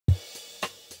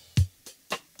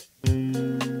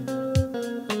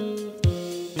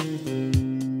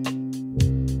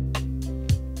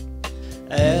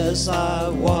As I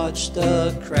watch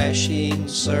the crashing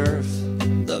surf,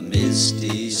 the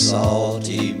misty,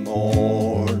 salty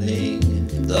morning,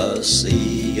 the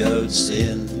sea oats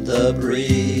in the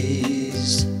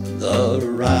breeze, the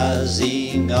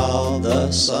rising of the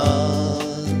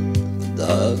sun,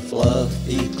 the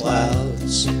fluffy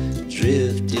clouds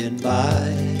drifting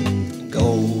by,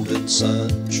 golden sun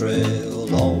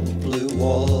trail on blue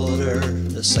water,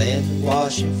 the sand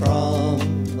washing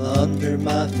from under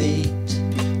my feet,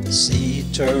 the sea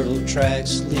turtle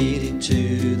tracks leading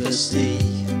to the sea.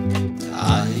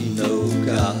 I know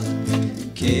God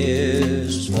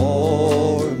cares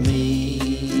for me.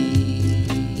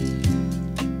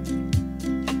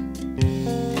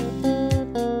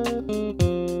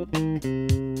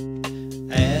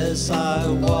 As I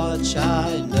watch,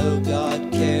 I know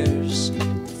God cares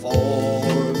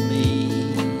for me.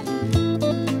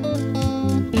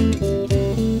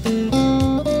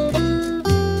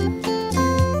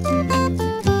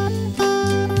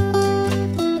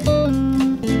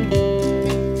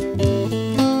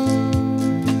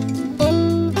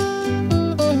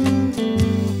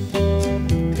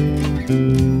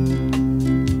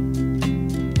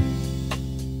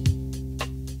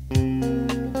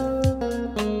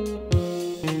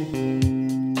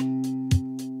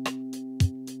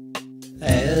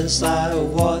 As I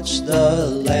watch the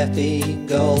laughing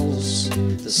gulls,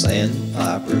 the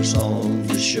sandpipers on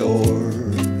the shore,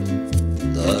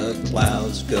 the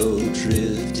clouds go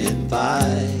drifting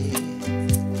by,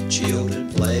 children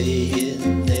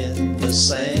playing in the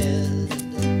sand,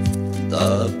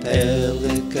 the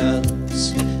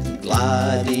pelicans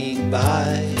gliding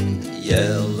by,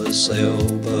 yellow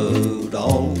sailboat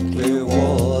on clear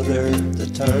water, the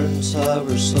terns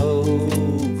hover so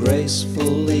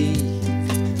gracefully,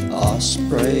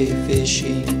 osprey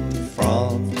fishing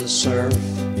from the surf.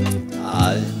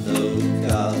 I know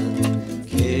God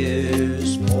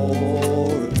cares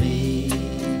for me.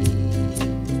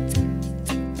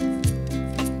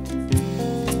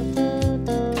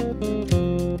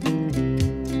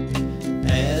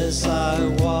 As I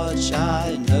watch,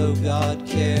 I know God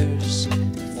cares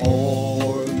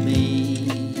for me.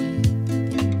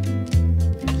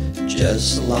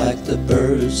 Just like the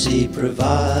birds He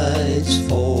provides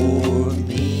for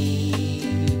me,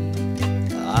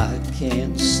 I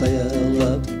can't sail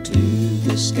up to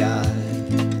the sky,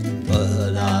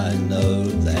 but I know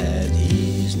that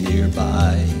He's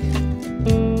nearby.